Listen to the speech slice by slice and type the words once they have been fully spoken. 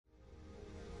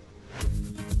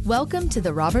Welcome to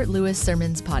the Robert Lewis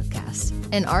Sermons Podcast,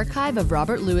 an archive of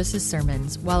Robert Lewis's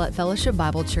sermons while at Fellowship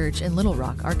Bible Church in Little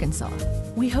Rock, Arkansas.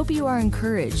 We hope you are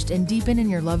encouraged and deepen in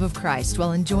your love of Christ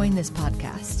while enjoying this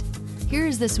podcast. Here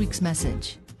is this week's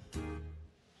message.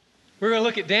 We're going to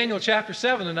look at Daniel chapter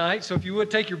 7 tonight, so if you would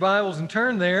take your Bibles and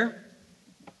turn there.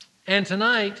 And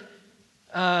tonight,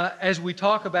 as we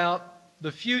talk about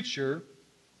the future,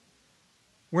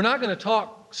 we're not going to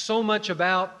talk so much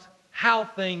about how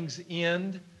things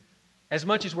end as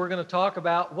much as we're going to talk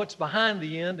about what's behind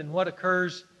the end and what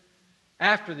occurs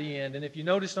after the end. And if you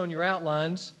noticed on your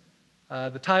outlines,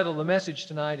 the title of the message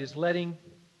tonight is Letting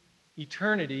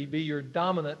Eternity Be Your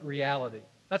Dominant Reality.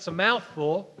 That's a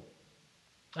mouthful,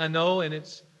 I know, and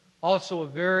it's also a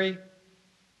very,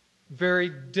 very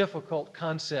difficult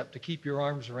concept to keep your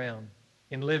arms around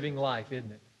in living life,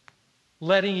 isn't it?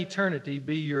 Letting eternity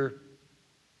be your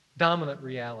dominant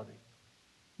reality.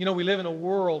 You know, we live in a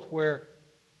world where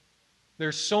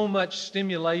there's so much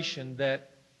stimulation that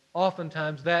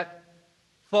oftentimes that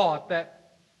thought,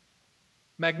 that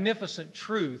magnificent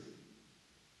truth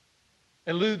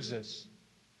eludes us.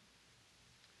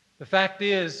 The fact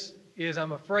is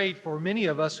I'm afraid for many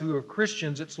of us who are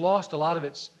Christians, it's lost a lot of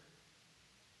its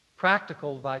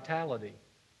practical vitality.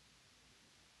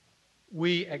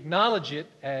 We acknowledge it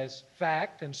as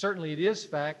fact, and certainly it is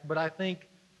fact, but I think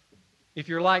if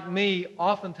you're like me,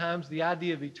 oftentimes the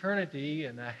idea of eternity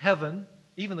and a heaven,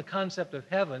 even the concept of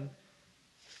heaven,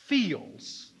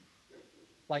 feels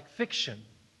like fiction.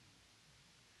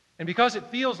 And because it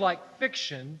feels like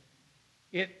fiction,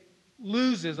 it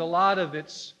loses a lot of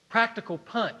its practical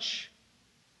punch.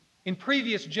 In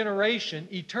previous generation,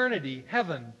 eternity,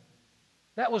 heaven,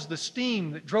 that was the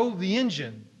steam that drove the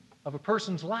engine of a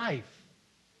person's life.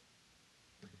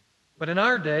 But in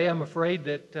our day, I'm afraid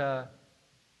that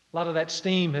a lot of that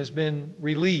steam has been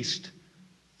released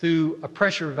through a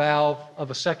pressure valve of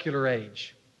a secular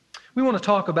age. We want to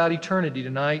talk about eternity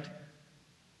tonight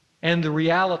and the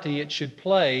reality it should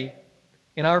play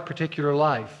in our particular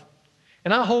life.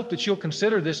 And I hope that you'll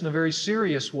consider this in a very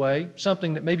serious way,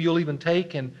 something that maybe you'll even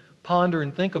take and ponder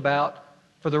and think about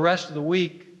for the rest of the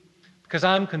week, because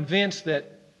I'm convinced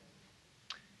that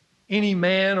any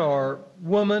man or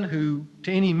woman who,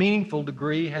 to any meaningful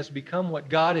degree, has become what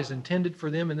God has intended for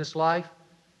them in this life,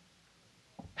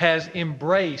 has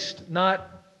embraced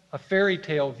not a fairy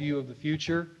tale view of the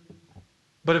future,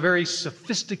 but a very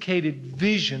sophisticated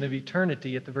vision of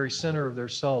eternity at the very center of their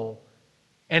soul.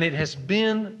 And it has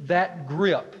been that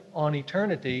grip on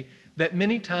eternity that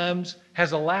many times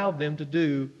has allowed them to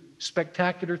do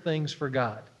spectacular things for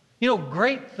God. You know,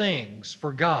 great things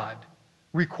for God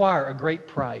require a great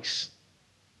price.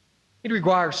 It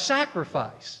requires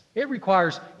sacrifice. It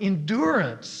requires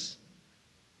endurance.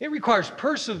 It requires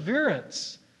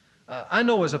perseverance. I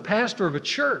know as a pastor of a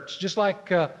church, just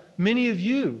like many of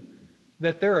you,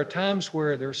 that there are times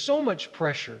where there's so much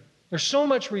pressure, there's so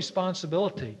much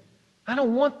responsibility. I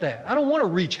don't want that. I don't want to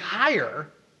reach higher.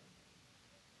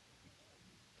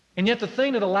 And yet the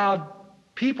thing that allowed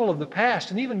people of the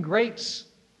past and even greats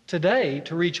today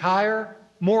to reach higher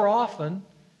more often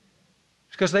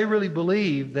is because they really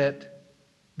believe that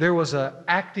there was an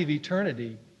active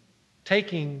eternity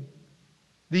taking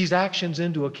these actions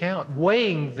into account,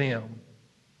 weighing them,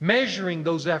 measuring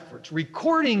those efforts,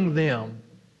 recording them,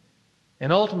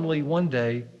 and ultimately one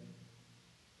day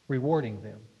rewarding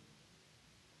them.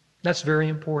 That's very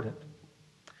important.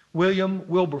 William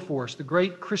Wilberforce, the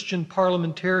great Christian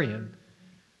parliamentarian,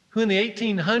 who in the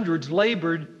 1800s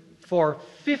labored for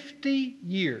 50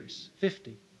 years,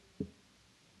 50,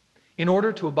 in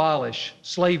order to abolish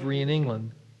slavery in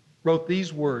England, wrote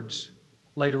these words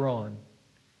later on.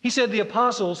 He said, "The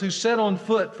apostles who set on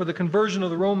foot for the conversion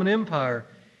of the Roman Empire,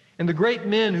 and the great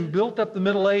men who built up the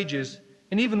Middle Ages,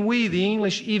 and even we, the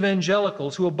English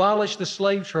evangelicals who abolished the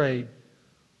slave trade,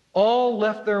 all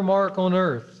left their mark on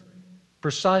earth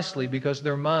precisely because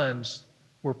their minds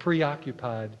were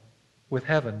preoccupied with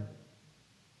heaven.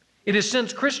 It is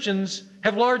since Christians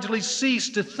have largely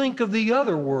ceased to think of the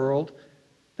other world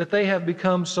that they have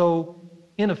become so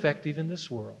ineffective in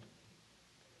this world."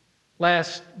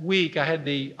 Last week, I had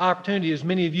the opportunity, as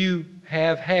many of you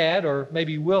have had, or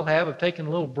maybe will have, of taking a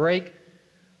little break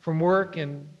from work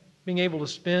and being able to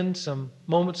spend some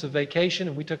moments of vacation.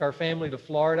 And we took our family to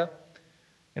Florida.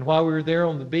 And while we were there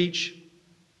on the beach,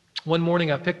 one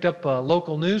morning I picked up a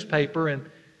local newspaper, and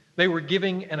they were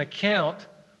giving an account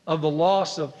of the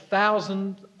loss of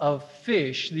thousands of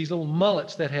fish, these little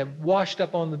mullets that have washed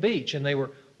up on the beach. And they were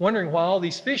wondering why all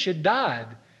these fish had died.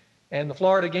 And the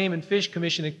Florida Game and Fish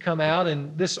Commission had come out,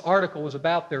 and this article was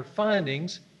about their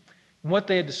findings. And what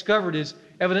they had discovered is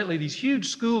evidently these huge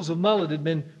schools of mullet had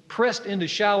been pressed into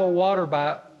shallow water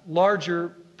by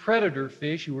larger predator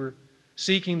fish who were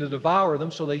seeking to devour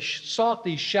them, so they sought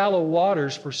these shallow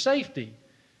waters for safety.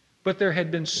 But there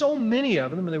had been so many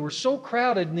of them, and they were so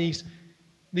crowded in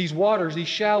these waters, these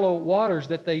shallow waters,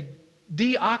 that they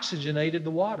deoxygenated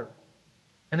the water.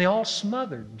 And they all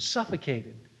smothered and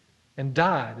suffocated and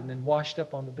died and then washed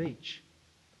up on the beach.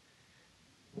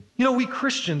 You know, we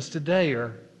Christians today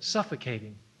are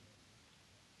suffocating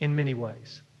in many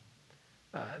ways.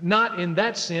 Not in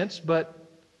that sense, but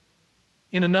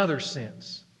in another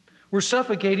sense. We're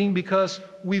suffocating because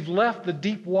we've left the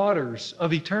deep waters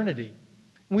of eternity.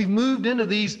 We've moved into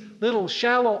these little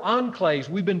shallow enclaves.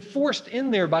 We've been forced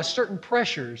in there by certain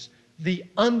pressures, the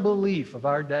unbelief of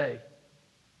our day,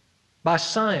 by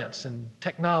science and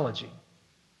technology,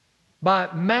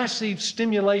 by massive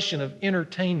stimulation of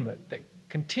entertainment that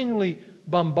continually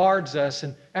bombards us,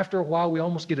 and after a while we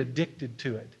almost get addicted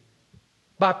to it,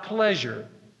 by pleasure,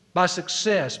 by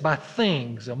success, by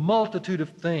things, a multitude of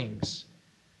things.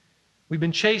 We've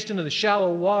been chased into the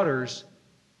shallow waters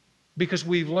because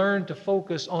we've learned to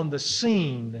focus on the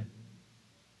seen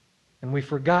and we've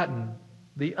forgotten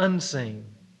the unseen.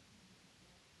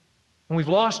 And we've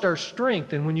lost our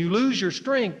strength, and when you lose your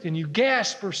strength and you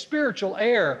gasp for spiritual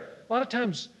air, a lot of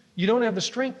times you don't have the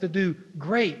strength to do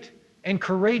great and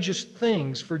courageous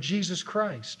things for Jesus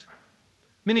Christ.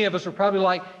 Many of us are probably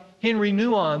like Henry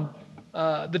Nouwen,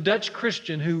 the Dutch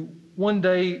Christian who one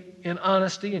day in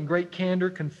honesty and great candor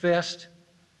confessed,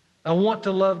 I want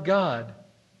to love God,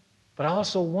 but I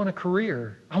also want a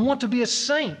career. I want to be a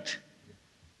saint,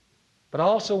 but I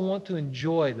also want to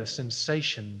enjoy the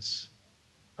sensations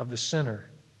of the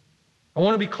sinner. I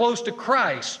want to be close to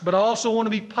Christ, but I also want to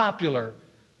be popular.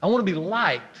 I want to be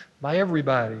liked by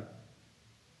everybody.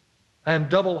 I am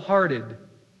double-hearted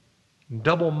and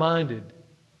double-minded,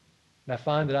 and I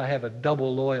find that I have a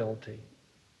double loyalty.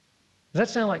 Does that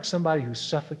sound like somebody who's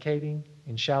suffocating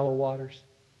in shallow waters?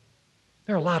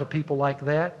 There are a lot of people like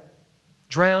that,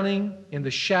 drowning in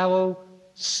the shallow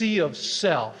sea of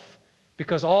self,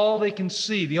 because all they can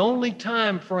see, the only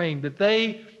time frame that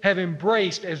they have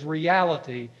embraced as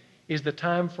reality is the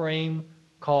time frame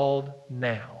called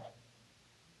now.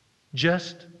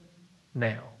 Just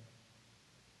now.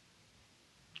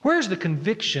 Where's the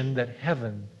conviction that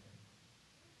heaven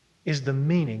is the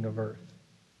meaning of earth?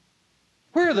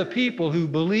 Where are the people who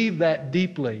believe that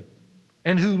deeply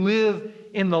and who live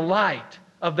in the light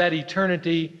of that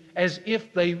eternity as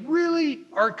if they really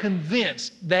are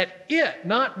convinced that it,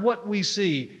 not what we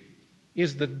see,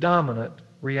 is the dominant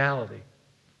reality?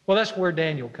 Well, that's where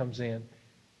Daniel comes in.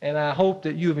 And I hope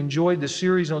that you have enjoyed the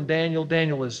series on Daniel.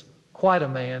 Daniel is quite a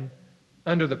man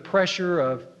under the pressure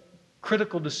of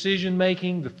critical decision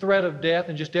making, the threat of death,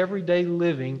 and just everyday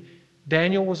living.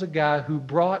 Daniel was a guy who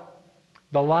brought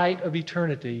the light of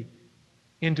eternity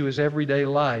into his everyday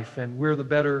life, and we're the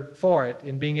better for it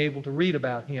in being able to read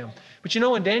about him. But you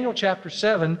know, in Daniel chapter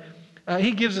 7,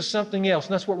 he gives us something else,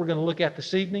 and that's what we're going to look at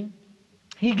this evening.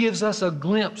 He gives us a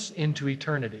glimpse into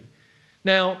eternity.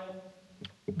 Now,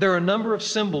 there are a number of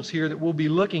symbols here that we'll be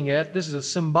looking at. This is a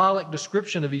symbolic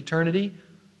description of eternity,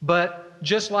 but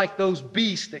just like those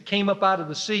beasts that came up out of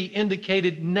the sea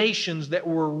indicated nations that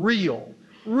were real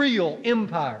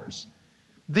empires,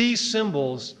 these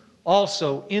symbols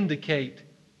also indicate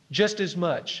just as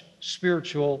much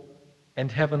spiritual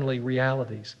and heavenly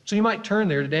realities. So you might turn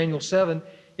there to Daniel 7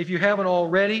 if you haven't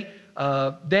already.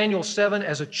 Daniel 7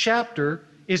 as a chapter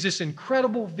is this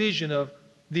incredible vision of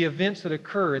the events that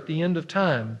occur at the end of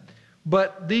time.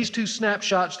 But these two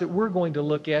snapshots that we're going to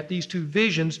look at, these two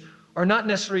visions, are not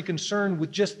necessarily concerned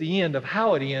with just the end of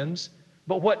how it ends,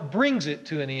 but what brings it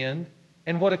to an end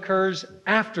and what occurs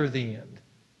after the end.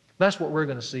 That's what we're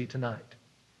going to see tonight.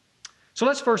 So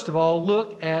let's first of all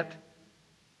look at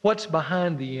what's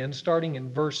behind the end, starting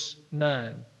in verse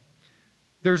 9.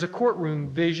 There's a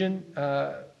courtroom vision.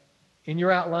 In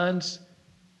your outlines,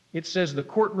 it says the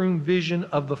courtroom vision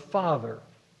of the Father.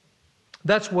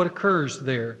 That's what occurs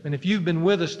there. And if you've been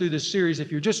with us through this series,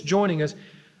 if you're just joining us,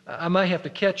 I might have to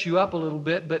catch you up a little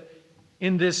bit, but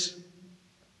in this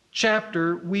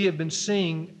chapter, we have been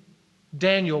seeing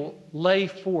Daniel lay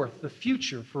forth the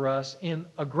future for us in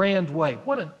a grand way.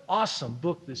 What an awesome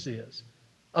book this is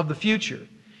of the future.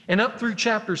 And up through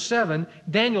chapter 7,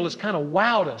 Daniel has kind of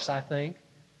wowed us, I think,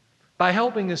 by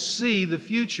helping us see the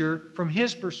future from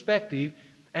his perspective.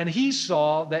 And he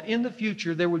saw that in the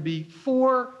future there would be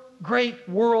 4 great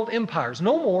world empires.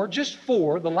 No more, just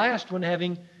 4, the last one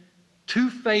having 2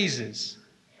 phases.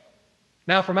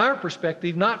 Now, from our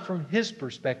perspective, not from his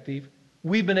perspective,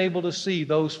 we've been able to see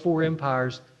those 4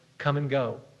 empires come and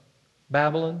go.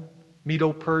 Babylon,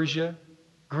 Medo-Persia,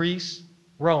 Greece,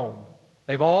 Rome.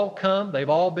 They've all come. They've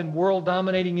all been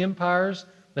world-dominating empires.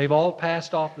 They've all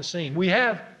passed off the scene. We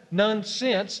have none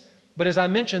since, but as I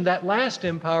mentioned, that last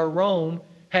empire, Rome,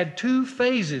 had two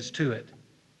phases to it.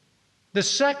 The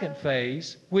second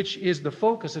phase, which is the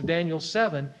focus of Daniel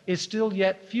 7, is still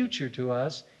yet future to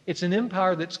us. It's an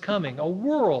empire that's coming, a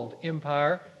world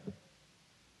empire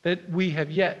that we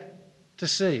have yet to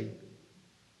see.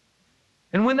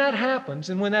 And when that happens,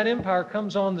 and when that empire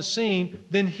comes on the scene,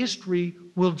 then history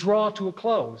will draw to a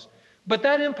close. But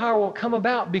that empire will come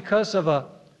about because of a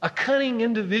cunning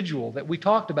individual that we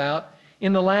talked about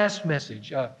in the last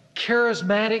message, a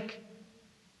charismatic,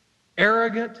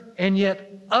 arrogant, and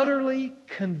yet utterly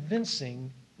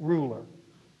convincing ruler.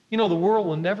 You know, the world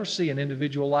will never see an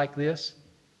individual like this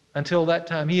until that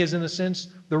time. He is, in a sense,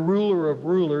 the ruler of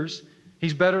rulers.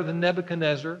 He's better than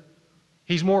Nebuchadnezzar.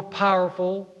 He's more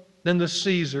powerful than the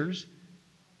Caesars.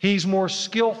 He's more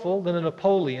skillful than a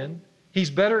Napoleon. He's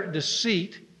better at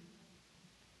deceit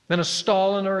than a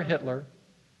Stalin or a Hitler.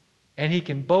 And he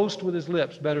can boast with his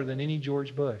lips better than any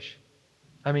George Bush.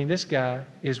 I mean, this guy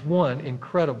is one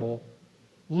incredible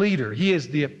leader. He is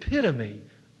the epitome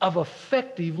of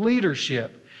effective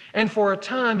leadership. And for a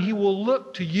time, he will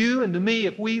look to you and to me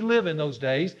if we live in those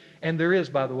days, and there is,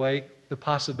 by the way, the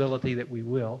possibility that we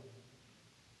will.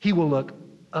 He will look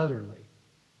utterly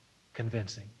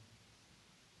convincing.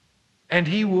 And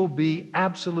he will be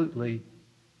absolutely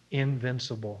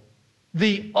invincible.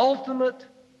 The ultimate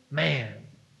man.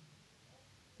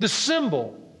 The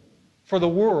symbol for the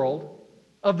world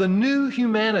of the new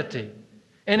humanity.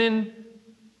 And in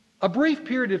a brief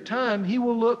period of time, he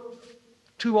will look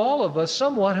to all of us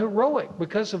somewhat heroic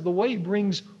because of the way he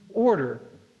brings order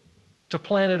to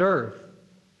planet Earth.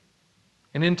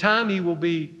 And in time, he will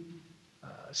be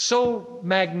so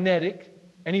magnetic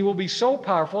and he will be so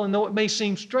powerful, and though it may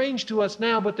seem strange to us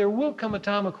now, but there will come a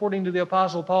time, according to the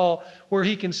Apostle Paul, where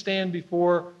he can stand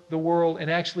before the world and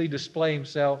actually display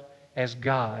himself as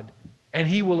God. And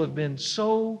he will have been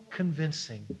so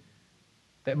convincing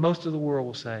that most of the world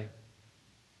will say,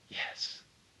 yes,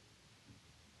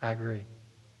 I agree.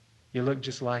 You look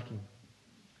just like him.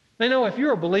 They know if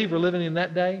you're a believer living in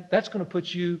that day, that's going to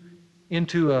put you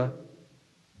into a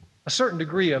certain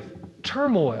degree of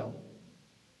turmoil,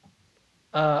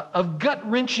 of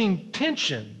gut-wrenching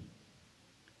tension.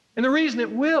 And the reason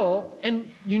it will, and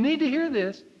you need to hear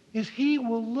this, is he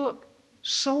will look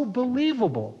so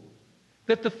believable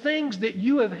that the things that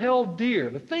you have held dear,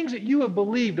 the things that you have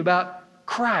believed about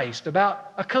Christ,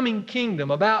 about a coming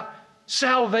kingdom, about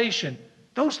salvation,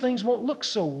 those things won't look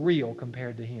so real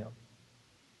compared to him.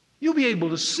 You'll be able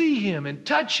to see him and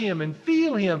touch him and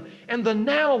feel him, and the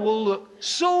now will look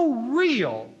so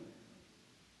real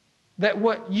that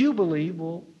what you believe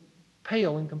will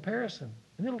pale in comparison,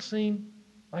 and it'll seem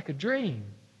like a dream.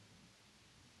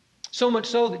 So much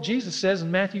so that Jesus says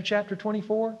in Matthew chapter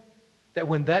 24 that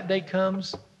when that day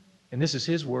comes, and this is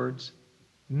his words,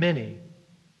 many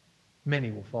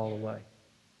will fall away.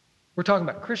 We're talking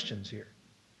about Christians here.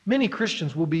 Many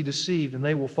Christians will be deceived and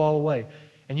they will fall away.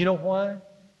 And you know why?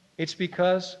 It's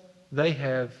because they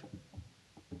have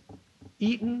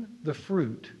eaten the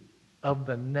fruit of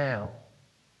the now,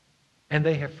 and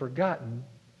they have forgotten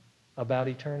about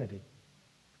eternity.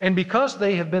 And because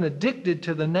they have been addicted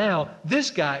to the now,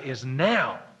 this guy is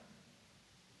now.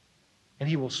 And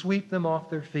he will sweep them off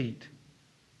their feet.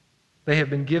 They have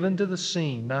been given to the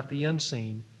seen, not the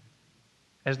unseen,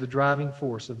 as the driving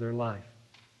force of their life.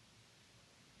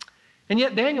 And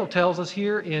yet Daniel tells us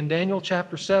here in Daniel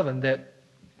chapter 7 that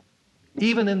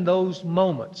even in those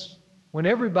moments when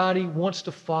everybody wants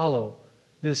to follow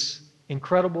this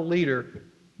incredible leader,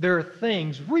 there are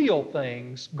things, real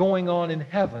things, going on in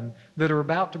heaven that are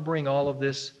about to bring all of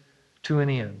this to an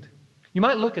end. You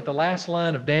might look at the last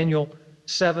line of Daniel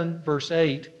 7, verse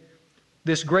 8.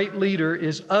 This great leader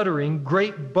is uttering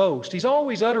great boast. He's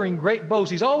always uttering great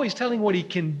boast. He's always telling what he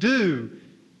can do.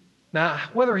 Now,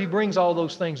 whether he brings all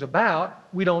those things about,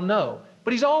 we don't know.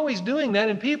 But he's always doing that,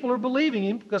 and people are believing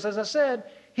him because, as I said,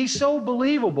 he's so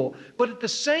believable. But at the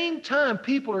same time,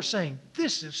 people are saying,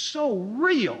 this is so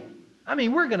real. I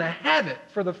mean, we're going to have it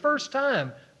for the first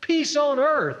time. Peace on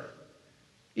earth.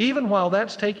 Even while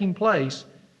that's taking place,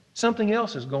 something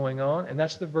else is going on, and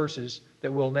that's the verses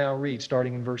that we'll now read,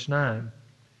 starting in verse 9.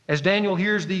 As Daniel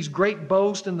hears these great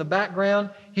boasts in the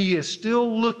background, he is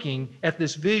still looking at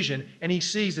this vision, and he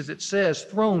sees, as it says,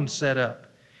 thrones set up.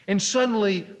 And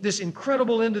suddenly, this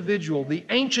incredible individual, the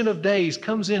Ancient of Days,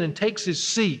 comes in and takes his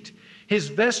seat. His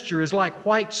vesture is like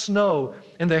white snow,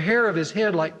 and the hair of his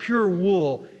head like pure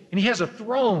wool. And he has a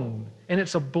throne, and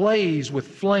it's ablaze with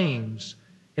flames.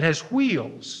 It has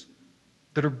wheels.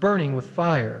 that are burning with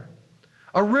fire.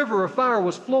 A river of fire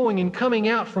was flowing and coming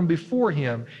out from before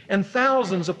him, and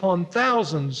thousands upon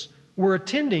thousands were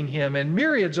attending him, and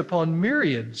myriads upon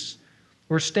myriads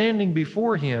were standing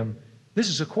before him. This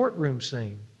is a courtroom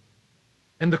scene.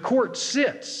 And the court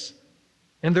sits,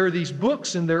 and there are these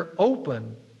books, and they're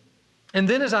open. And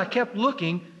then as I kept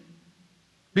looking,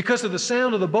 because of the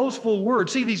sound of the boastful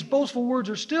words, see, these boastful words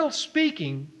are still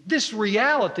speaking. This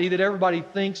reality that everybody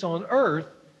thinks on earth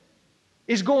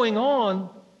is going on,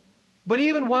 but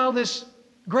even while this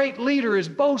great leader is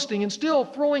boasting and still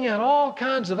throwing out all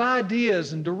kinds of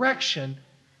ideas and direction,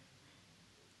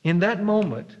 in that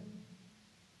moment,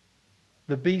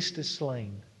 the beast is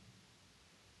slain.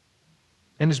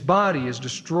 And his body is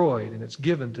destroyed, and it's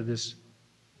given to this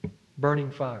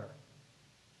burning fire.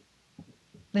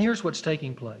 Now here's what's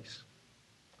taking place.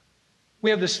 We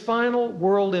have this final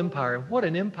world empire. What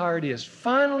an empire it is.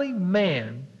 Finally,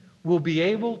 man will be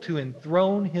able to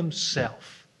enthrone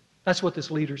himself. That's what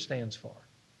this leader stands for.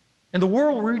 And the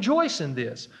world will rejoice in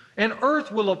this. And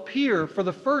earth will appear for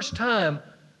the first time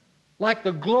like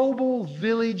the global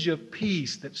village of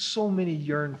peace that so many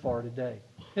yearn for today.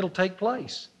 It'll take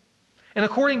place. And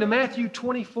according to Matthew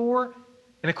 24,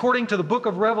 and according to the book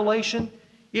of Revelation,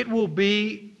 it will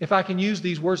be, if I can use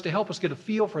these words to help us get a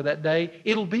feel for that day,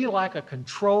 it'll be like a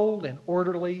controlled and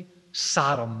orderly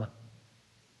Sodom.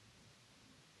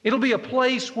 It'll be a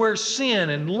place where sin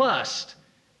and lust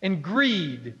and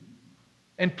greed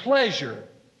and pleasure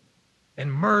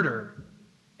and murder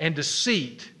and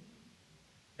deceit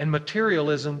and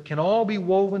materialism can all be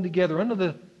woven together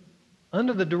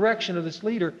under the direction of this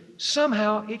leader.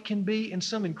 Somehow it can be, in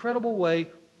some incredible way,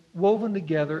 woven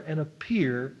together and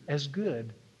appear as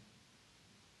good.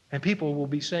 And people will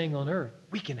be saying on earth,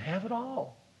 we can have it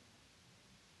all.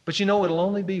 But you know, it'll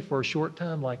only be for a short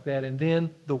time like that, and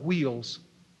then the wheels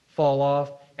fall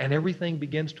off and everything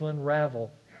begins to unravel.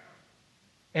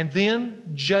 And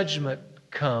then judgment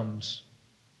comes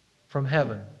from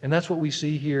heaven. And that's what we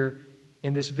see here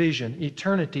in this vision.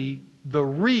 Eternity, the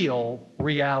real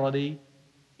reality,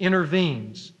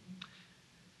 intervenes.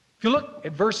 If you look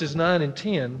at verses 9 and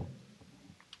 10,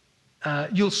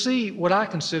 you'll see what I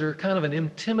consider kind of an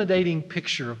intimidating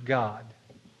picture of God.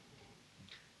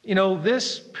 You know,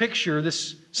 this picture,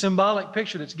 this symbolic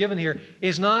picture that's given here,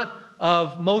 is not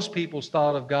of most people's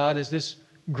thought of God as this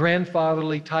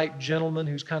grandfatherly type gentleman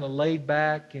who's kind of laid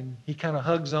back and he kind of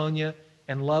hugs on you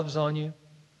and loves on you.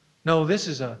 No, this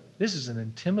is an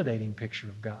intimidating picture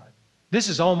of God. This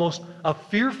is almost a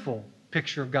fearful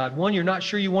picture of God, one you're not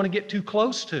sure you want to get too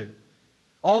close to.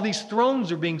 All these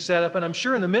thrones are being set up, and I'm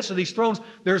sure in the midst of these thrones,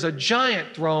 there's a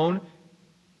giant throne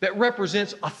that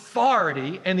represents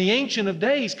authority, and the Ancient of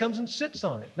Days comes and sits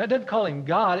on it. That doesn't call him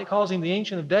God, it calls him the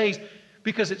Ancient of Days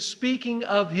because it's speaking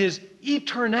of his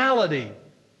eternality.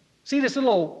 See, this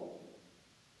little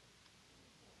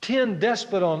tin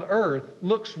despot on earth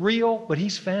looks real, but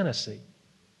he's fantasy.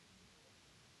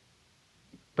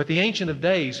 But the Ancient of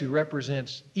Days, who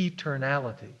represents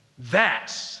eternality,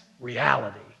 that's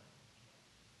reality.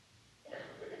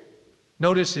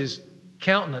 Notice his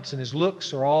countenance and his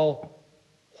looks are all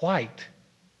white.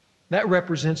 That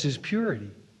represents his purity.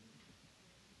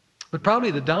 But probably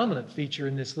the dominant feature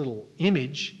in this little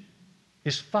image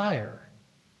is fire.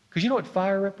 Because you know what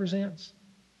fire represents?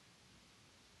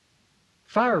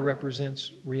 Fire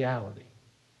represents reality.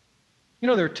 You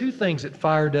know, there are two things that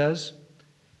fire does.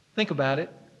 Think about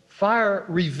it. Fire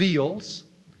reveals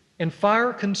and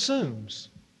fire consumes.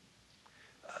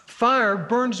 Fire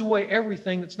burns away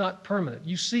everything that's not permanent.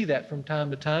 You see that from time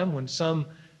to time when some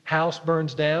house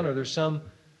burns down or there's some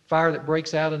fire that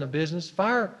breaks out in a business.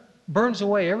 Fire burns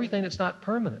away everything that's not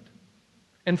permanent.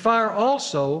 And fire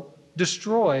also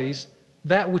destroys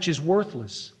that which is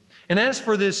worthless. And as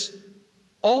for this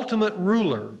ultimate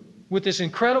ruler with this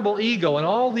incredible ego and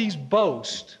all these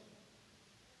boasts,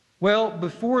 well,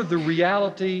 before the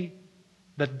reality,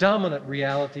 the dominant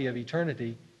reality of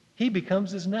eternity, he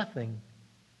becomes as nothing.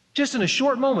 Just in a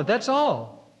short moment, that's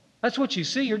all. That's what you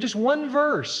see here, just one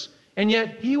verse. And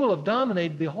yet he will have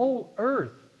dominated the whole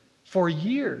earth for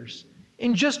years.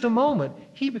 In just a moment,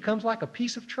 he becomes like a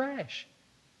piece of trash.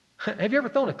 Have you ever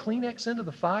thrown a Kleenex into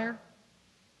the fire?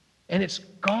 And it's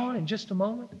gone in just a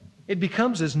moment? It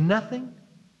becomes as nothing?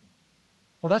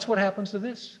 Well, that's what happens to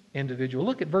this individual.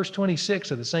 Look at verse 26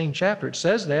 of the same chapter. It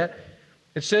says that.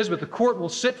 It says, but the court will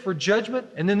sit for judgment,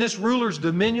 and then this ruler's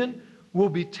dominion will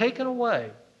be taken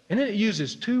away. And then it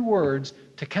uses two words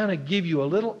to kind of give you a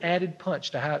little added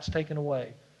punch to how it's taken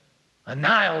away.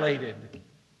 Annihilated.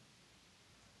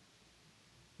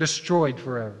 Destroyed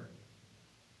forever.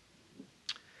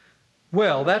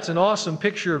 Well, that's an awesome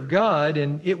picture of God,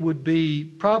 and it would be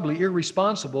probably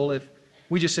irresponsible if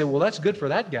we just said, well, that's good for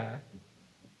that guy.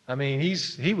 I mean,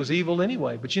 he was evil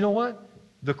anyway. But you know what?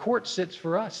 The court sits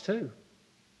for us too.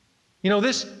 You know,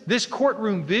 this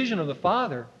courtroom vision of the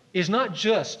Father is not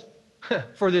just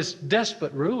for this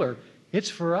despot ruler. It's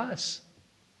for us.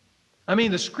 I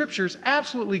mean, the Scripture's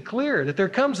absolutely clear that there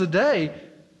comes a day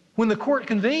when the court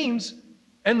convenes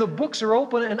and the books are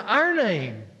open and our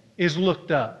name is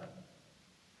looked up,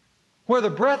 where the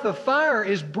breath of fire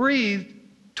is breathed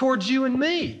towards you and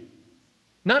me.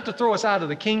 Not to throw us out of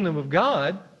the kingdom of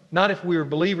God, not if we are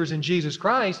believers in Jesus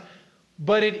Christ,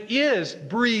 but it is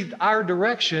breathed our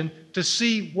direction to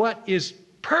see what is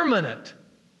permanent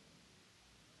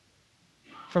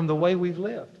from the way we've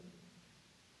lived.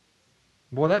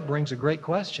 Boy, that brings a great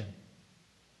question.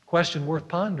 Question worth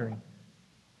pondering.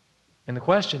 And the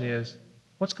question is,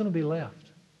 what's going to be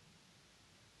left?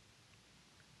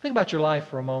 Think about your life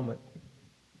for a moment.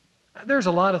 There's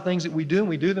a lot of things that we do, and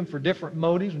we do them for different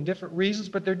motives and different reasons,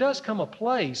 but there does come a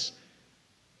place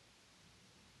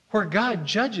where God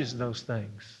judges those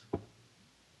things.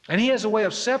 And He has a way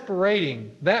of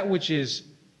separating that which is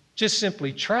just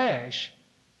simply trash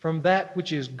from that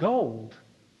which is gold.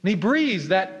 And He breathes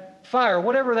that fire,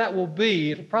 whatever that will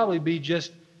be. It'll probably be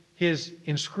just His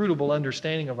inscrutable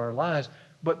understanding of our lives,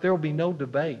 but there will be no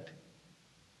debate.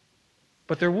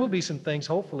 But there will be some things,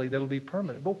 hopefully, that will be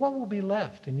permanent. But what will be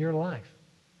left in your life?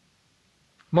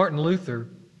 Martin Luther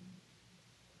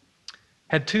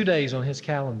had 2 days on his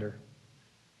calendar.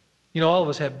 You know, all of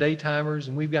us have day timers,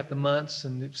 and we've got the months,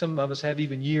 and some of us have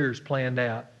even years planned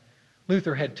out.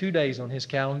 Luther had 2 days on his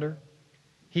calendar.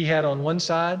 He had on one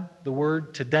side the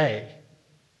word today,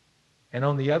 and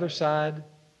on the other side,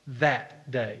 that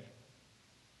day.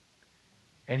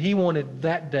 And he wanted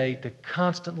that day to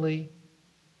constantly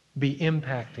be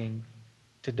impacting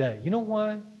today. You know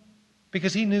why?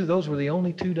 Because he knew those were the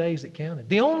only 2 days that counted.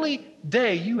 The only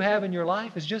day you have in your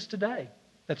life is just today.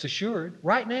 That's assured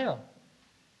right now.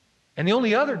 And the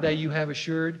only other day you have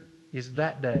assured is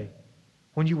that day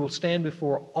when you will stand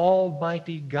before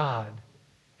Almighty God,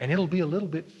 and it'll be a little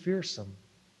bit fearsome.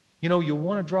 You know, you'll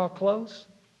want to draw close,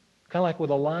 kind of like with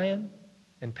a lion,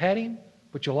 and pet him,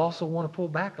 but you'll also want to pull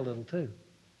back a little too.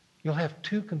 You'll have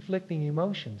two conflicting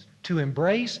emotions, to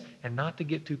embrace and not to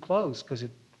get too close, because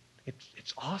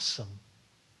it's awesome.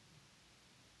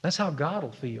 That's how God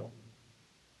will feel.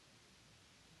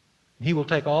 He will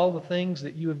take all the things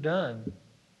that you have done.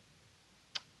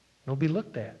 It'll be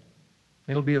looked at.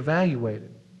 It'll be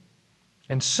evaluated.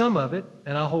 And some of it,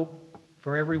 and I hope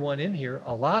for everyone in here,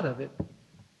 a lot of it,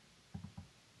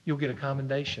 you'll get a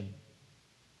commendation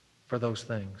for those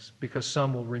things, because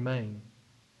some will remain.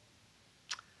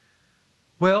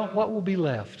 Well, what will be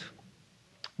left?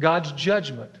 God's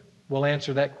judgment will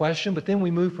answer that question, but then we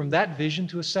move from that vision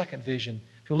to a second vision.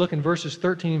 If you look in verses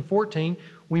 13 and 14,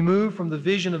 we move from the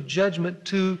vision of judgment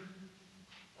to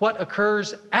what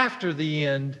occurs after the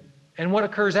end. And what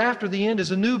occurs after the end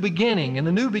is a new beginning. And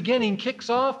the new beginning kicks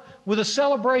off with a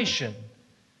celebration.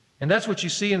 And that's what you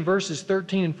see in verses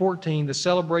 13 and 14, the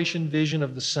celebration vision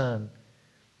of the Son.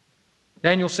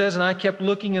 Daniel says, "And I kept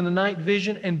looking in the night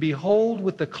vision, and behold,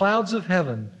 with the clouds of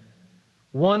heaven,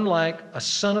 one like a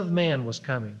Son of Man was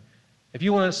coming." If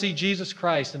you want to see Jesus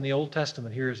Christ in the Old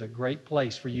Testament, here is a great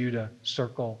place for you to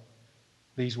circle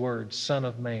these words, Son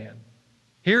of Man.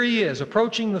 Here He is,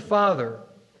 approaching the Father,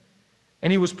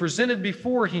 and He was presented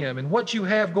before Him. And what you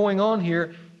have going on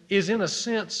here is, in a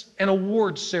sense, an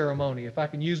awards ceremony, if I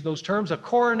can use those terms, a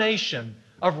coronation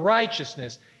of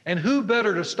righteousness. And who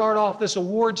better to start off this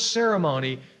awards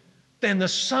ceremony than the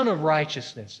Son of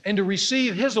Righteousness, and to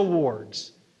receive His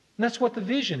awards? And that's what the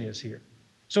vision is here.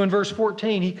 So in verse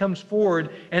 14, He comes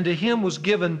forward, and to Him was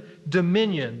given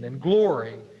dominion and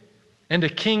glory and a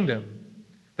kingdom,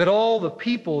 that all the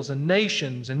peoples and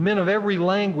nations and men of every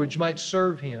language might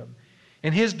serve Him.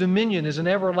 And His dominion is an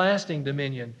everlasting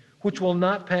dominion, which will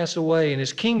not pass away, and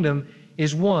His kingdom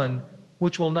is one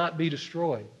which will not be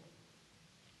destroyed.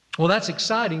 Well, that's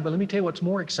exciting, but let me tell you what's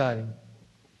more exciting.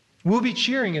 We'll be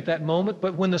cheering at that moment,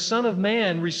 but when the Son of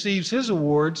Man receives His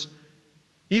awards,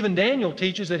 even Daniel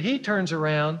teaches that He turns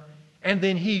around and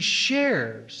then He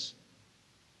shares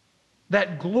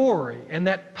that glory and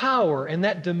that power and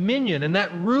that dominion and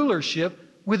that rulership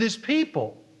with His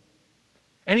people.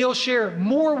 And He'll share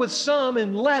more with some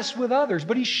and less with others,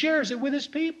 but He shares it with His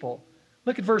people.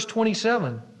 Look at verse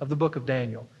 27 of the book of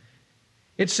Daniel.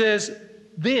 It says,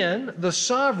 "Then the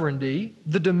sovereignty,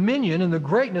 the dominion, and the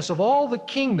greatness of all the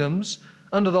kingdoms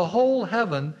under the whole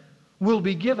heaven will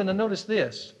be given," and notice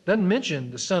this, doesn't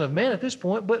mention the Son of Man at this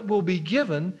point, but will be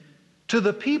given to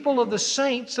the people of the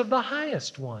saints of the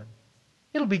highest one.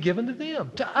 It'll be given to them,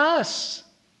 to us,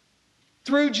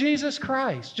 through Jesus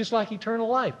Christ, just like eternal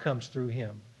life comes through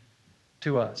Him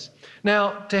to us.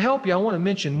 Now, to help you, I want to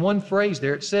mention one phrase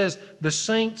there. It says, the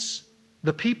saints,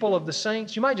 the people of the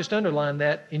saints. You might just underline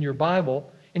that in your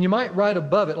Bible, and you might write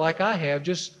above it, like I have,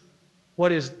 just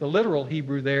what is the literal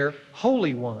Hebrew there,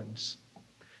 holy ones.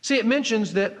 See, it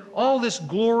mentions that all this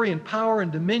glory and power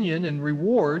and dominion and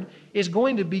reward is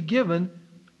going to be given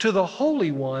to the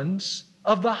holy ones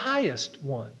of the highest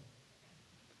one.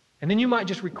 And then you might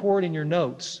just record in your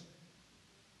notes,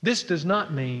 this does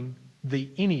not mean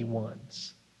the any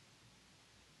ones.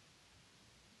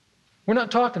 We're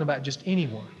not talking about just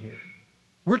anyone here.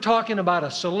 We're talking about a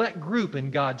select group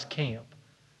in God's camp.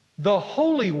 The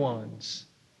holy ones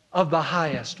of the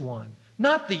highest one.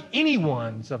 Not the any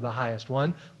ones of the highest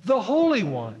one, the holy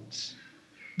ones.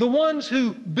 The ones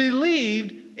who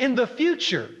believed in the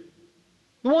future.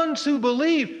 The ones who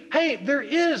believe, hey, there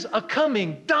is a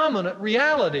coming dominant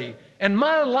reality, and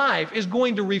my life is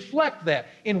going to reflect that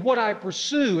in what I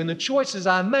pursue, in the choices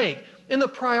I make, in the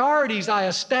priorities I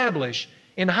establish,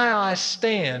 in how I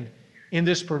stand in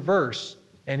this perverse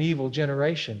and evil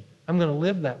generation. I'm going to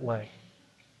live that way.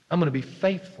 I'm going to be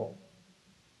faithful.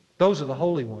 Those are the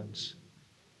holy ones.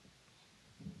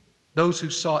 Those who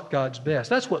sought God's best.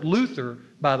 That's what Luther,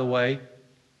 by the way,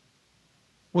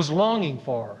 was longing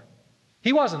for.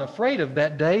 He wasn't afraid of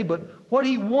that day, but what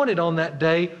he wanted on that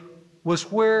day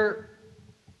was where,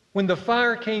 when the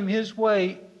fire came his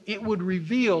way, it would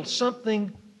reveal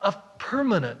something of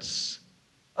permanence,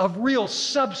 of real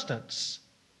substance.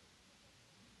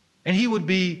 And he would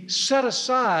be set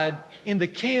aside in the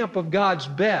camp of God's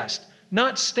best,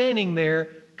 not standing there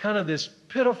kind of this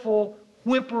pitiful,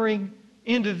 whimpering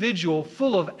individual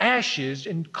full of ashes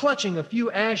and clutching a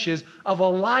few ashes of a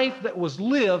life that was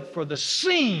lived for the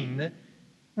seen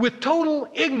with total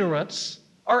ignorance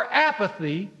or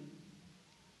apathy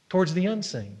towards the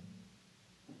unseen.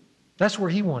 That's where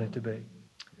he wanted to be.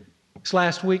 This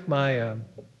last week, one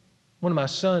of my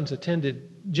sons attended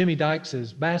Jimmy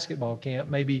Dykes' basketball camp.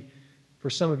 Maybe for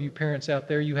some of you parents out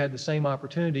there, you had the same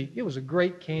opportunity. It was a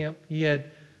great camp. He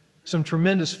had some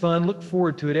tremendous fun. Looked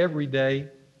forward to it every day.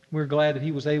 We're glad that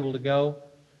he was able to go.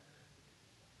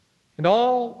 And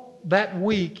all that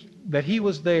week that he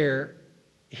was there,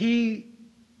 he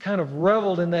kind of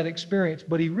reveled in that experience,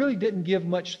 but he really didn't give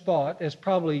much thought, as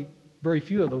probably very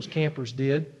few of those campers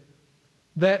did,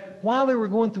 that while they were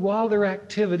going through all their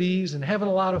activities and having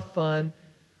a lot of fun,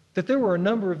 that there were a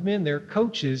number of men there,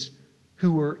 coaches,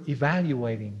 who were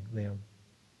evaluating them.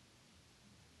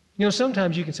 You know,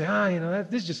 sometimes you can say,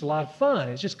 this is just a lot of fun.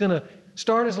 It's just going to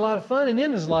start as a lot of fun and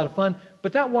end as a lot of fun.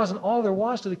 But that wasn't all there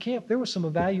was to the camp. There was some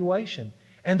evaluation.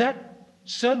 And that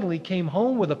suddenly came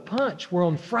home with a punch, where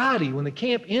on Friday, when the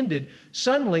camp ended,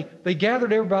 suddenly they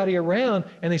gathered everybody around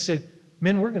and they said,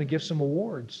 men, we're going to give some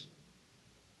awards.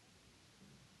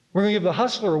 We're going to give the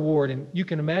Hustler Award. And you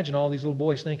can imagine all these little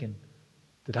boys thinking,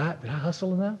 did I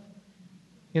hustle enough?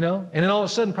 You know? And then all of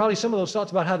a sudden, probably some of those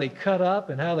thoughts about how they cut up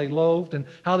and how they loafed and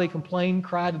how they complained,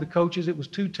 cried to the coaches it was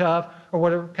too tough or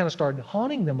whatever, kind of started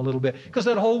haunting them a little bit. Because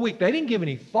that whole week, they didn't give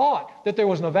any thought that there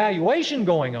was an evaluation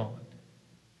going on.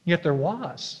 Yet there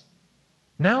was.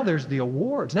 Now there's the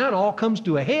awards. Now it all comes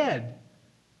to a head.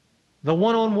 The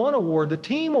one-on-one award, the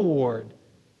team award.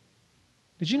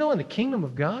 Did you know in the kingdom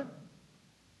of God,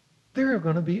 there are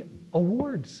going to be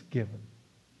awards given?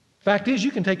 Fact is,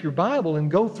 you can take your Bible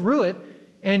and go through it,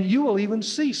 and you will even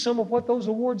see some of what those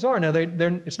awards are. Now,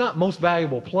 it's not most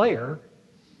valuable player.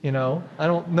 You know, I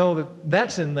don't know that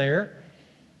that's in there.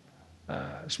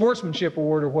 Sportsmanship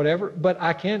award or whatever, but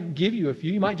I can give you a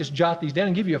few. You might just jot these down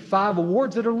and give you 5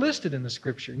 awards that are listed in the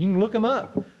Scripture. You can look them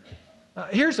up.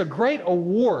 Here's a great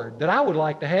award that I would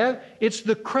like to have. It's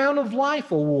the Crown of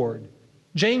Life Award,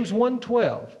 James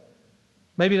 1:12.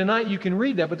 Maybe tonight you can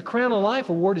read that, but the Crown of Life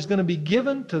Award is going to be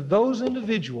given to those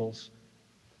individuals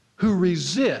who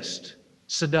resist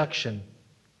seduction,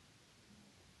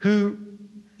 who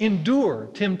endure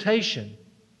temptation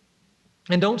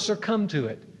and don't succumb to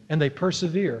it, and they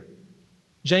persevere.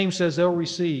 James says they'll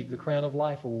receive the Crown of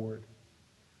Life Award.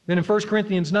 Then in 1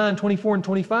 Corinthians 9:24 and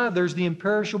 25, there's the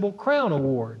Imperishable Crown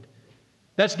Award.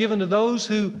 That's given to those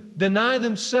who deny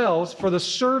themselves for the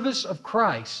service of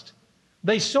Christ.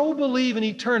 They so believe in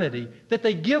eternity that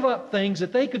they give up things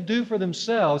that they could do for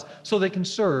themselves so they can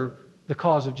serve the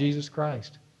cause of Jesus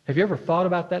Christ. Have you ever thought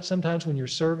about that sometimes when you're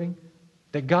serving?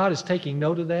 That God is taking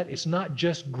note of that? It's not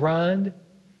just grind,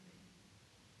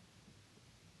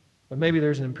 but maybe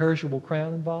there's an imperishable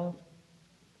crown involved.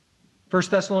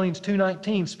 1 Thessalonians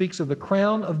 2:19 speaks of the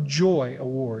Crown of Joy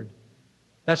Award.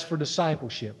 That's for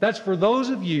discipleship. That's for those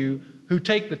of you who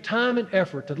take the time and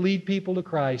effort to lead people to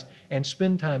Christ and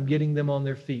spend time getting them on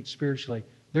their feet spiritually.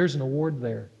 There's an award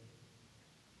there.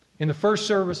 In the first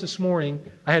service this morning,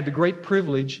 I had the great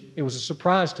privilege, it was a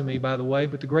surprise to me, by the way,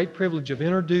 but the great privilege of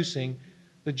introducing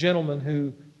the gentleman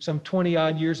who some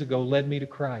 20-odd years ago led me to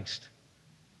Christ.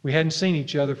 We hadn't seen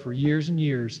each other for years and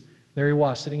years. There he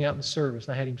was, sitting out in the service,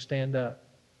 and I had him stand up.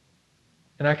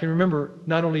 And I can remember,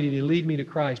 not only did he lead me to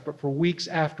Christ, but for weeks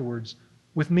afterwards,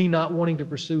 with me not wanting to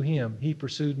pursue him, he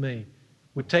pursued me.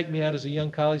 Would take me out as a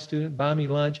young college student, buy me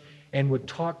lunch, and would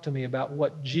talk to me about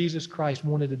what Jesus Christ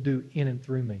wanted to do in and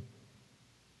through me.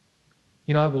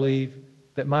 You know, I believe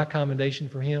that my commendation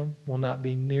for him will not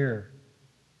be near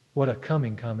what a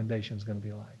coming commendation is going to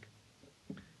be like.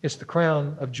 It's the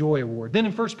Crown of Joy Award. Then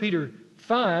in 1 Peter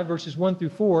 5, verses 1 through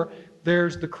 4,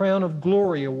 there's the Crown of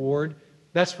Glory Award.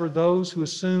 That's for those who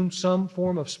assume some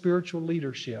form of spiritual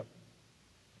leadership.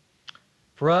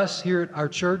 For us here at our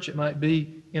church, it might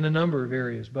be in a number of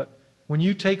areas, but when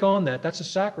you take on that, that's a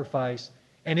sacrifice,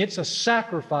 and it's a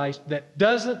sacrifice that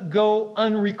doesn't go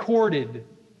unrecorded.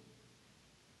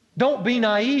 Don't be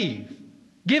naive.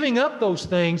 Giving up those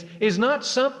things is not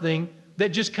something that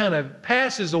just kind of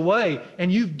passes away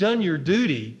and you've done your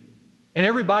duty and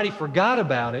everybody forgot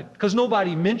about it because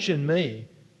nobody mentioned me.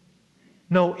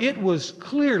 No, it was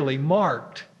clearly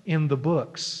marked in the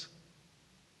books.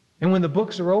 And when the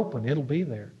books are open, it'll be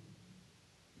there.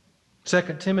 2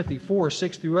 Timothy 4,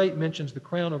 6 through 8 mentions the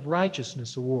Crown of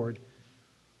Righteousness Award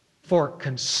for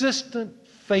consistent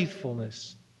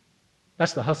faithfulness.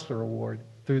 That's the Hustler Award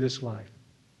through this life.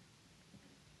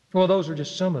 Well, those are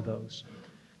just some of those.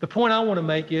 The point I want to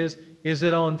make is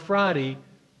that on Friday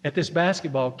at this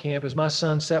basketball camp, as my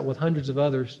son sat with hundreds of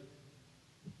others,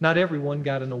 not everyone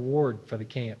got an award for the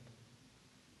camp.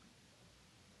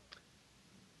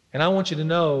 And I want you to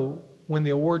know, when the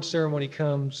award ceremony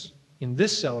comes in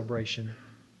this celebration,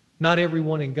 not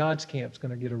everyone in God's camp is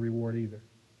going to get a reward either.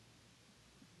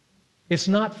 It's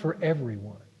not for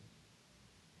everyone.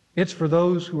 It's for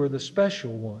those who are the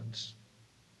special ones.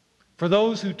 For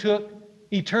those who took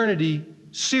eternity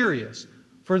serious.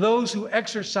 For those who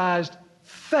exercised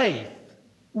faith,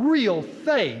 real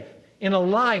faith, in a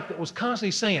life that was constantly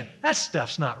saying, that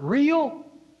stuff's not real.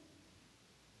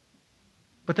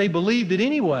 But they believed it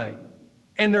anyway.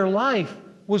 And their life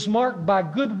was marked by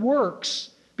good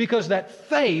works because that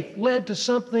faith led to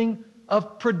something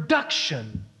of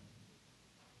production.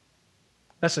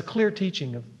 That's a clear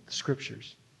teaching of the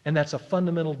Scriptures. And that's a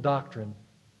fundamental doctrine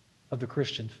of the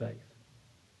Christian faith.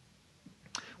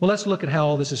 Well, let's look at how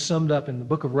all this is summed up in the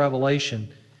book of Revelation.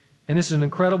 And this is an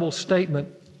incredible statement.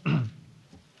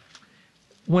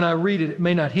 When I read it, it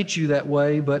may not hit you that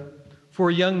way, but for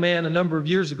a young man a number of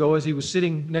years ago, as he was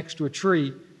sitting next to a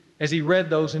tree, as he read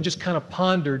those and just kind of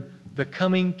pondered the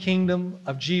coming kingdom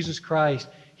of Jesus Christ,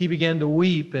 he began to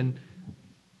weep, and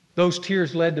those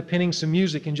tears led to penning some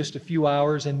music in just a few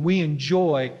hours, and we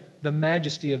enjoy the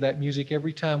majesty of that music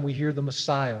every time we hear the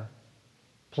Messiah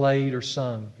played or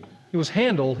sung. It was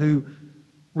Handel who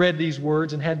read these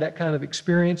words and had that kind of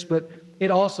experience, but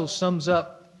it also sums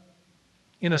up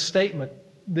in a statement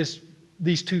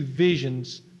these two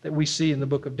visions that we see in the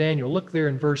book of Daniel. Look there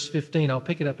in verse 15. I'll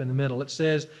pick it up in the middle. It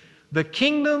says, "The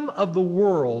kingdom of the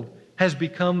world has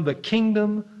become the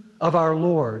kingdom of our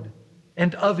Lord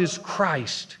and of His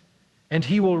Christ, and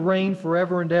He will reign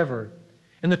forever and ever."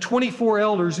 And the 24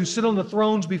 elders who sit on the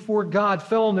thrones before God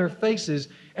fell on their faces,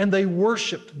 and they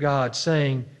worshiped God,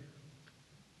 saying,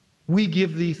 "We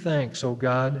give Thee thanks, O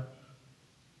God,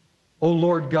 O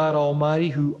Lord God Almighty,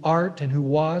 who art and who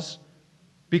was,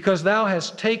 because Thou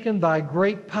hast taken Thy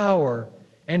great power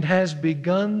and has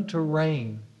begun to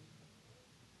reign."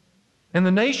 And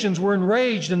the nations were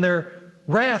enraged, and Thy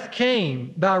wrath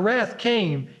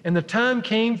came, and the time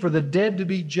came for the dead to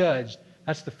be judged.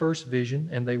 That's the first vision,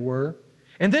 and they were.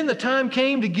 And then the time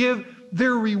came to give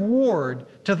their reward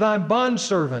to Thy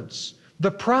bondservants,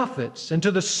 the prophets, and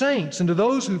to the saints, and to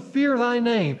those who fear Thy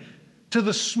name, to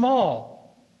the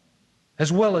small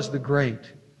as well as the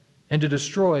great, and to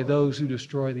destroy those who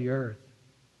destroy the earth.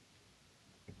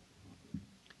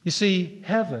 You see,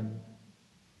 heaven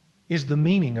is the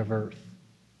meaning of earth.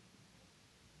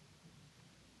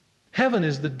 Heaven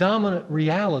is the dominant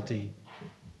reality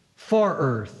for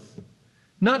earth.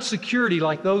 Not security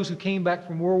like those who came back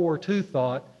from World War II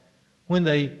thought when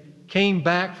they came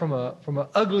back from an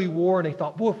ugly war and they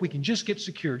thought, boy, if we can just get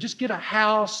secure, just get a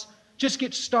house, just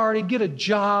get started, get a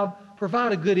job,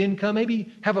 provide a good income,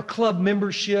 maybe have a club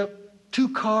membership, 2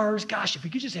 cars. Gosh, if we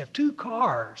could just have 2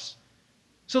 cars.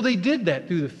 So they did that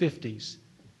through the 50s.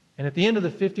 And at the end of the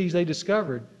 50s, they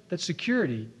discovered that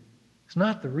security It's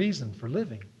not the reason for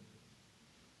living.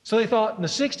 So they thought in the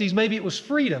 60s maybe it was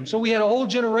freedom. So we had a whole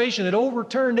generation that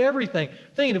overturned everything,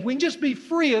 thinking if we can just be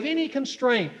free of any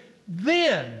constraint,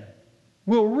 then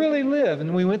we'll really live.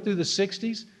 And we went through the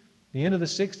 60s. The end of the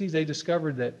 60s, they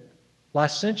discovered that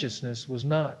licentiousness was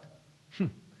not, it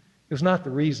was not the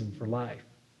reason for life.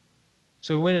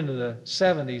 So we went into the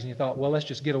 70s and you thought, well, let's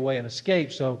just get away and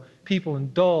escape. So people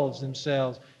indulged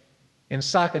themselves in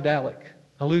psychedelic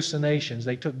hallucinations.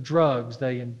 They took drugs.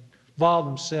 They involved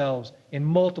themselves in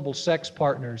multiple sex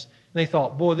partners. And they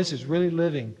thought, boy, this is really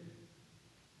living.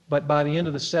 But by the end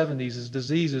of the 70s, as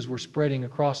diseases were spreading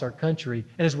across our country,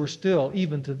 and as we're still,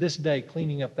 even to this day,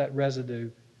 cleaning up that residue,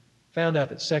 found out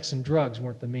that sex and drugs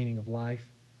weren't the meaning of life.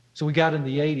 So we got in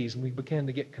the 80s and we began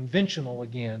to get conventional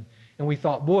again. And we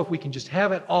thought, boy, if we can just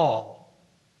have it all.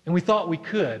 And we thought we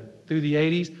could through the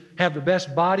 80s, have the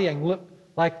best body. I can look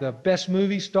like the best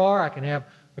movie star. I can have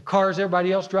the cars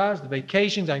everybody else drives, the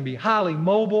vacations. I can be highly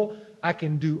mobile. I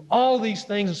can do all these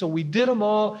things. And so we did them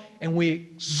all, and we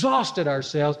exhausted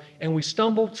ourselves, and we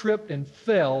stumbled, tripped, and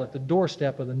fell at the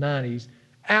doorstep of the 90s,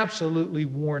 absolutely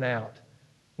worn out.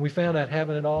 And we found out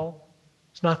having it all,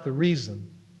 it's not the reason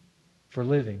for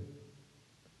living.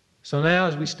 So now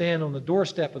as we stand on the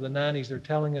doorstep of the 90s, they're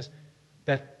telling us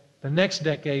that the next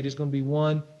decade is going to be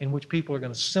one in which people are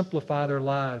going to simplify their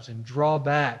lives and draw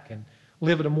back and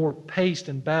live at a more paced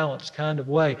and balanced kind of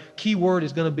way. Key word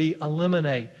is going to be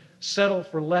eliminate. Settle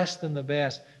for less than the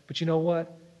best. But you know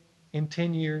what? In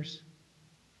 10 years,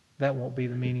 that won't be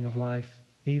the meaning of life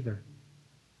either.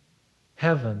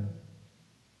 Heaven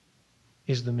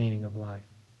is the meaning of life.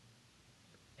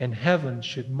 And heaven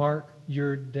should mark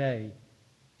your day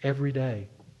every day.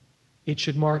 It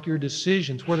should mark your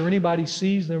decisions, whether anybody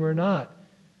sees them or not,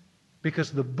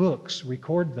 because the books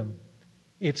record them.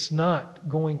 It's not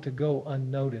going to go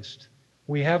unnoticed.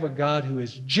 We have a God who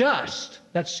is just.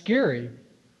 That's scary.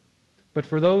 But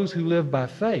for those who live by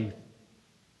faith,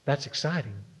 that's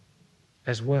exciting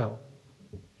as well.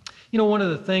 You know, one of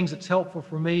the things that's helpful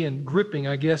for me in gripping,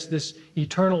 I guess, this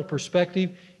eternal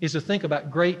perspective is to think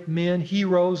about great men,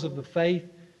 heroes of the faith.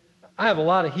 I have a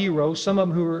lot of heroes, some of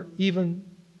them who are even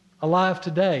alive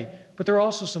today. But there are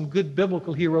also some good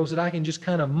biblical heroes that I can just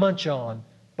kind of munch on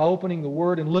by opening the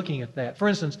Word and looking at that. For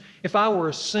instance, if I were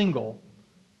a single,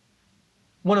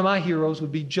 one of my heroes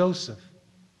would be Joseph.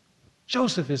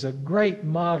 Joseph is a great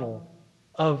model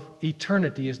of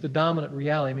eternity as the dominant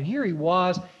reality. I mean, here he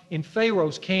was in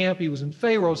Pharaoh's camp. He was in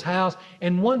Pharaoh's house.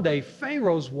 And one day,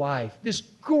 Pharaoh's wife, this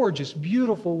gorgeous,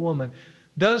 beautiful woman,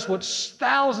 does what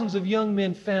thousands of young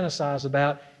men fantasize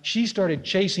about. She started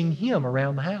chasing him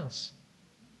around the house,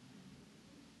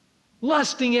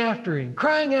 lusting after him,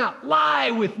 crying out,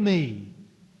 "Lie with me,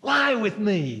 lie with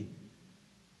me."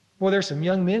 Well, there's some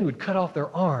young men who would cut off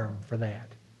their arm for that.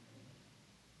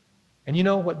 And you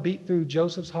know what beat through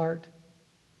Joseph's heart?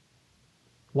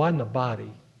 Wasn't the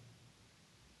body.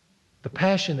 The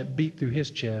passion that beat through his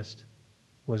chest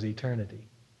was eternity.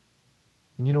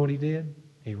 And you know what he did?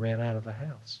 He ran out of the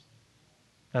house.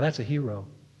 Now that's a hero.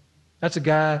 That's a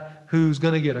guy who's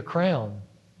going to get a crown.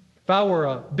 If I were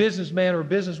a businessman or a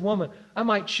businesswoman, I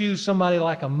might choose somebody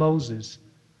like a Moses.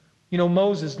 You know,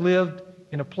 Moses lived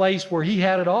in a place where he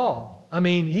had it all. I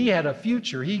mean, he had a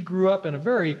future. He grew up in a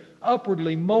very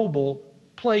upwardly mobile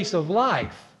place of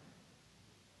life.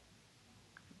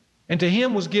 And to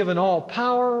him was given all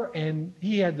power, and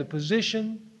he had the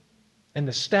position and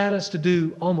the status to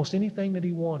do almost anything that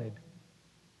he wanted.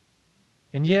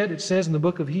 And yet it says in the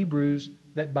book of Hebrews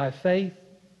that by faith,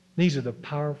 these are the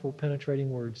powerful, penetrating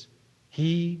words,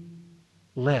 he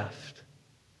left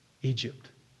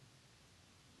Egypt.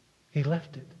 He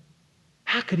left it.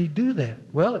 How could he do that?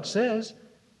 Well, it says,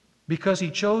 because he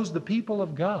chose the people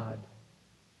of God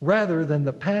rather than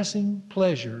the passing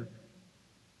pleasure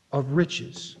of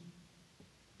riches.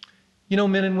 You know,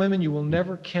 men and women, you will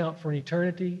never count for an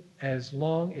eternity as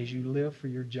long as you live for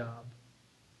your job.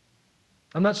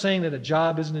 I'm not saying that a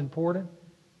job isn't important,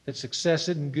 that success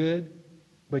isn't good,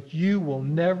 but you will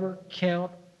never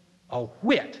count a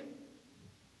whit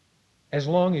as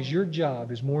long as your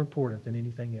job is more important than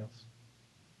anything else.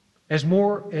 As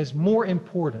more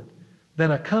important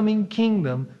than a coming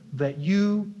kingdom that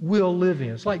you will live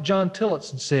in. It's like John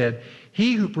Tillotson said,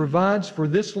 he who provides for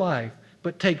this life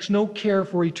but takes no care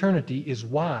for eternity is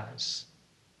wise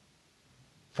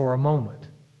for a moment,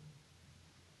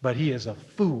 but he is a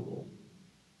fool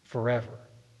forever.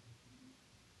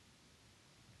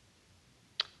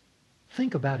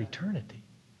 Think about eternity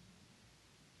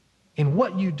in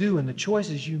what you do and the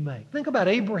choices you make. Think about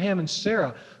Abraham and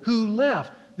Sarah, who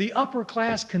left the upper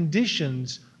class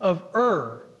conditions of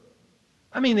Ur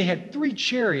I mean, they had 3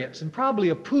 chariots and probably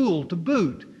a pool to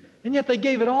boot, and yet they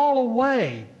gave it all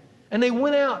away. And they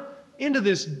went out into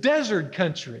this desert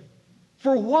country.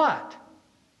 For what?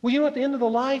 Well, you know, at the end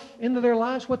of their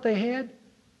lives, what they had?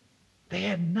 They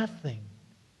had nothing.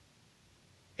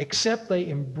 Except they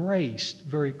embraced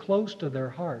very close to their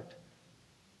heart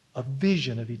a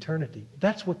vision of eternity.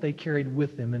 That's what they carried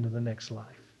with them into the next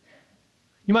life.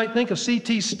 You might think of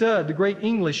C.T. Studd, the great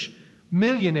English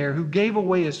millionaire who gave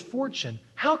away his fortune.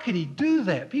 How could he do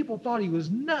that? People thought he was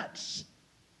nuts.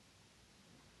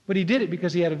 But he did it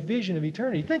because he had a vision of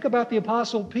eternity. Think about the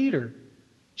Apostle Peter.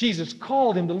 Jesus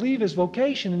called him to leave his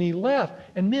vocation and he left.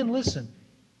 And men, listen,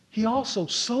 he also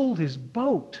sold his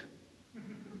boat.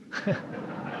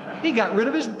 He got rid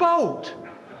of his boat.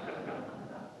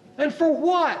 And for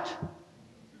what?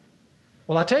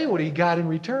 Well, I tell you what he got in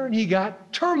return. He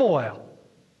got turmoil.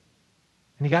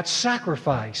 And he got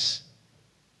sacrifice.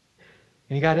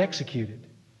 And he got executed.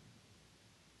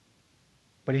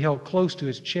 But he held close to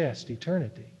his chest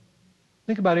eternity.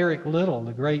 Think about Eric Liddell,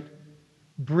 the great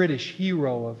British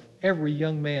hero of every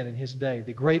young man in his day,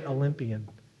 the great Olympian,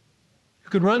 who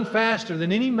could run faster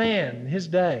than any man in his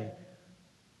day.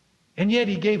 And yet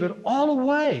he gave it all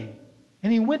away.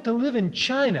 And he went to live in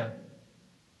China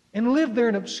and lived there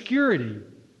in obscurity.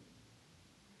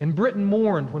 And Britain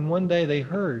mourned when one day they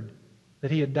heard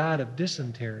that he had died of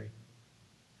dysentery.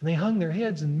 And they hung their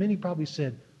heads, and many probably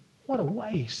said, what a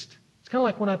waste. It's kind of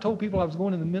like when I told people I was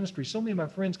going in the ministry. So many of my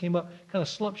friends came up, kind of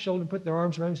slumped shouldered and put their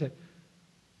arms around me and said,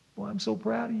 boy, I'm so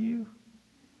proud of you.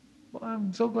 Boy,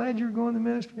 I'm so glad you're going to the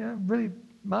ministry. I really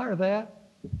admire that.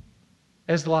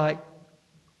 As like,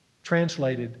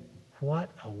 translated,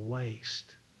 what a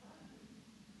waste.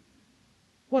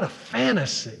 What a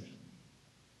fantasy.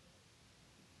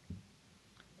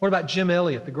 What about Jim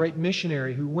Elliot, the great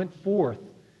missionary who went forth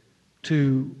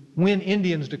to win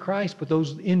Indians to Christ, but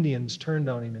those Indians turned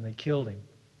on him and they killed him?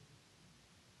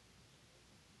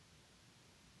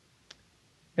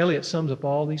 Elliot sums up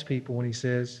all these people when he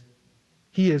says,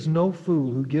 he is no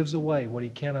fool who gives away what he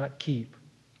cannot keep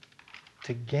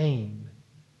to gain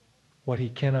what he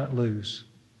cannot lose.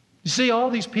 You see, all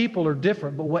these people are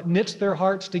different, but what knits their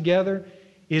hearts together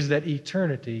is that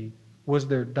eternity was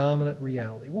their dominant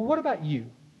reality. Well, what about you?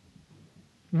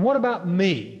 And what about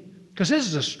me? Because this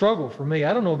is a struggle for me.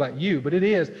 I don't know about you, but it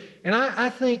is. And I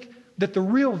think that the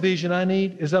real vision I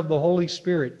need is of the Holy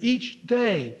Spirit. Each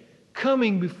day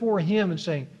coming before Him and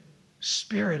saying,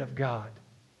 Spirit of God,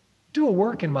 do a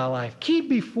work in my life. Keep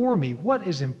before me what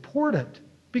is important.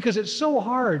 Because it's so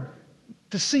hard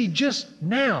to see just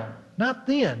now, not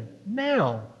then,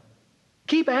 now.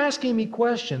 Keep asking me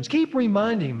questions. Keep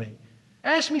reminding me.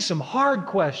 Ask me some hard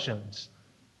questions.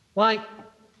 Like,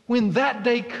 when that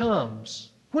day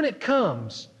comes, when it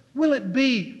comes, will it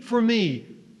be for me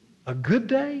a good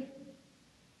day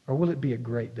or will it be a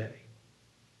great day?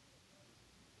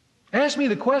 Ask me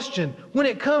the question, when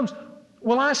it comes,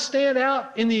 will I stand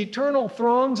out in the eternal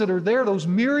throngs that are there, those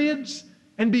myriads,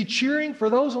 and be cheering for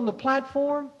those on the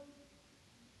platform?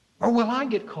 Or will I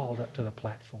get called up to the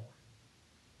platform?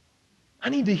 I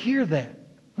need to hear that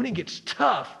when it gets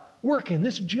tough working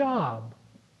this job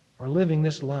or living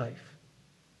this life.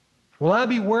 Will I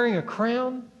be wearing a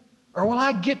crown or will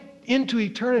I get into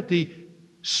eternity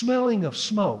smelling of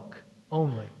smoke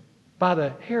only by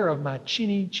the hair of my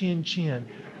chinny chin chin,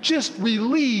 just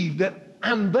relieved that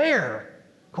I'm there,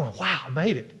 going, wow, I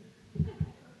made it.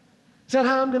 Is that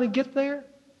how I'm going to get there?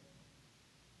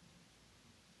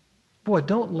 Boy,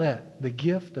 don't let the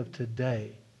gift of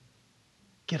today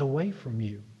get away from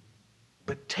you,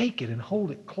 but take it and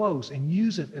hold it close and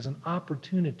use it as an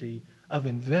opportunity of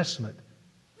investment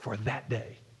for that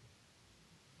day.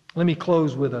 Let me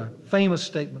close with a famous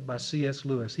statement by C.S.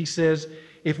 Lewis. He says,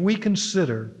 if we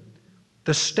consider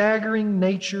the staggering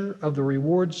nature of the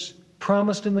rewards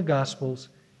promised in the Gospels,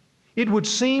 it would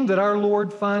seem that our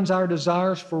Lord finds our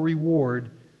desires for reward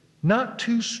not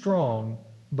too strong,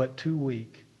 but too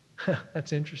weak.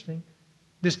 That's interesting.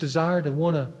 This desire to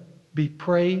want to be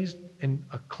praised and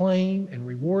acclaimed and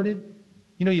rewarded.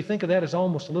 You know, you think of that as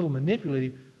almost a little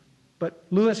manipulative, but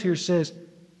Lewis here says,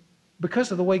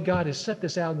 because of the way God has set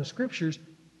this out in the Scriptures,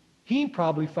 He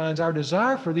probably finds our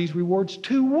desire for these rewards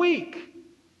too weak,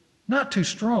 not too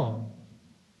strong.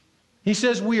 He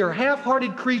says we are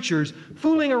half-hearted creatures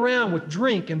fooling around with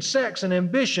drink and sex and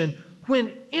ambition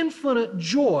when infinite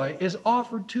joy is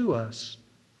offered to us.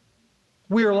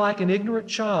 We are like an ignorant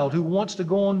child who wants to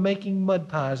go on making mud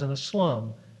pies in a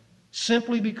slum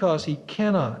simply because he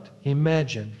cannot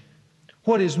imagine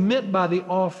what is meant by the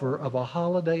offer of a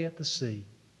holiday at the sea.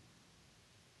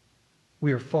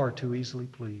 We are far too easily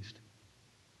pleased.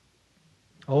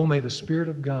 Oh, may the Spirit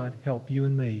of God help you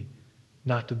and me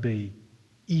not to be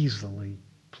easily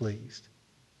pleased,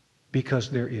 because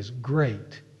there is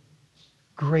great,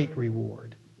 great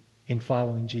reward in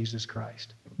following Jesus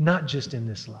Christ, not just in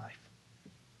this life,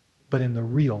 but in the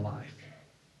real life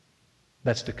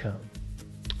that's to come.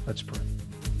 Let's pray.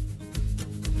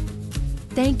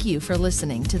 Thank you for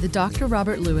listening to the Dr.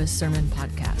 Robert Lewis Sermon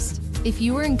Podcast. If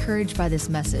you were encouraged by this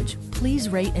message, please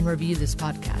rate and review this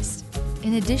podcast.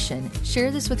 In addition, share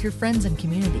this with your friends and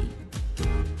community.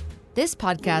 This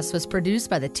podcast was produced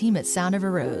by the team at Sound of a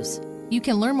Rose. You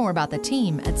can learn more about the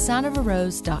team at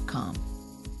soundofarose.com.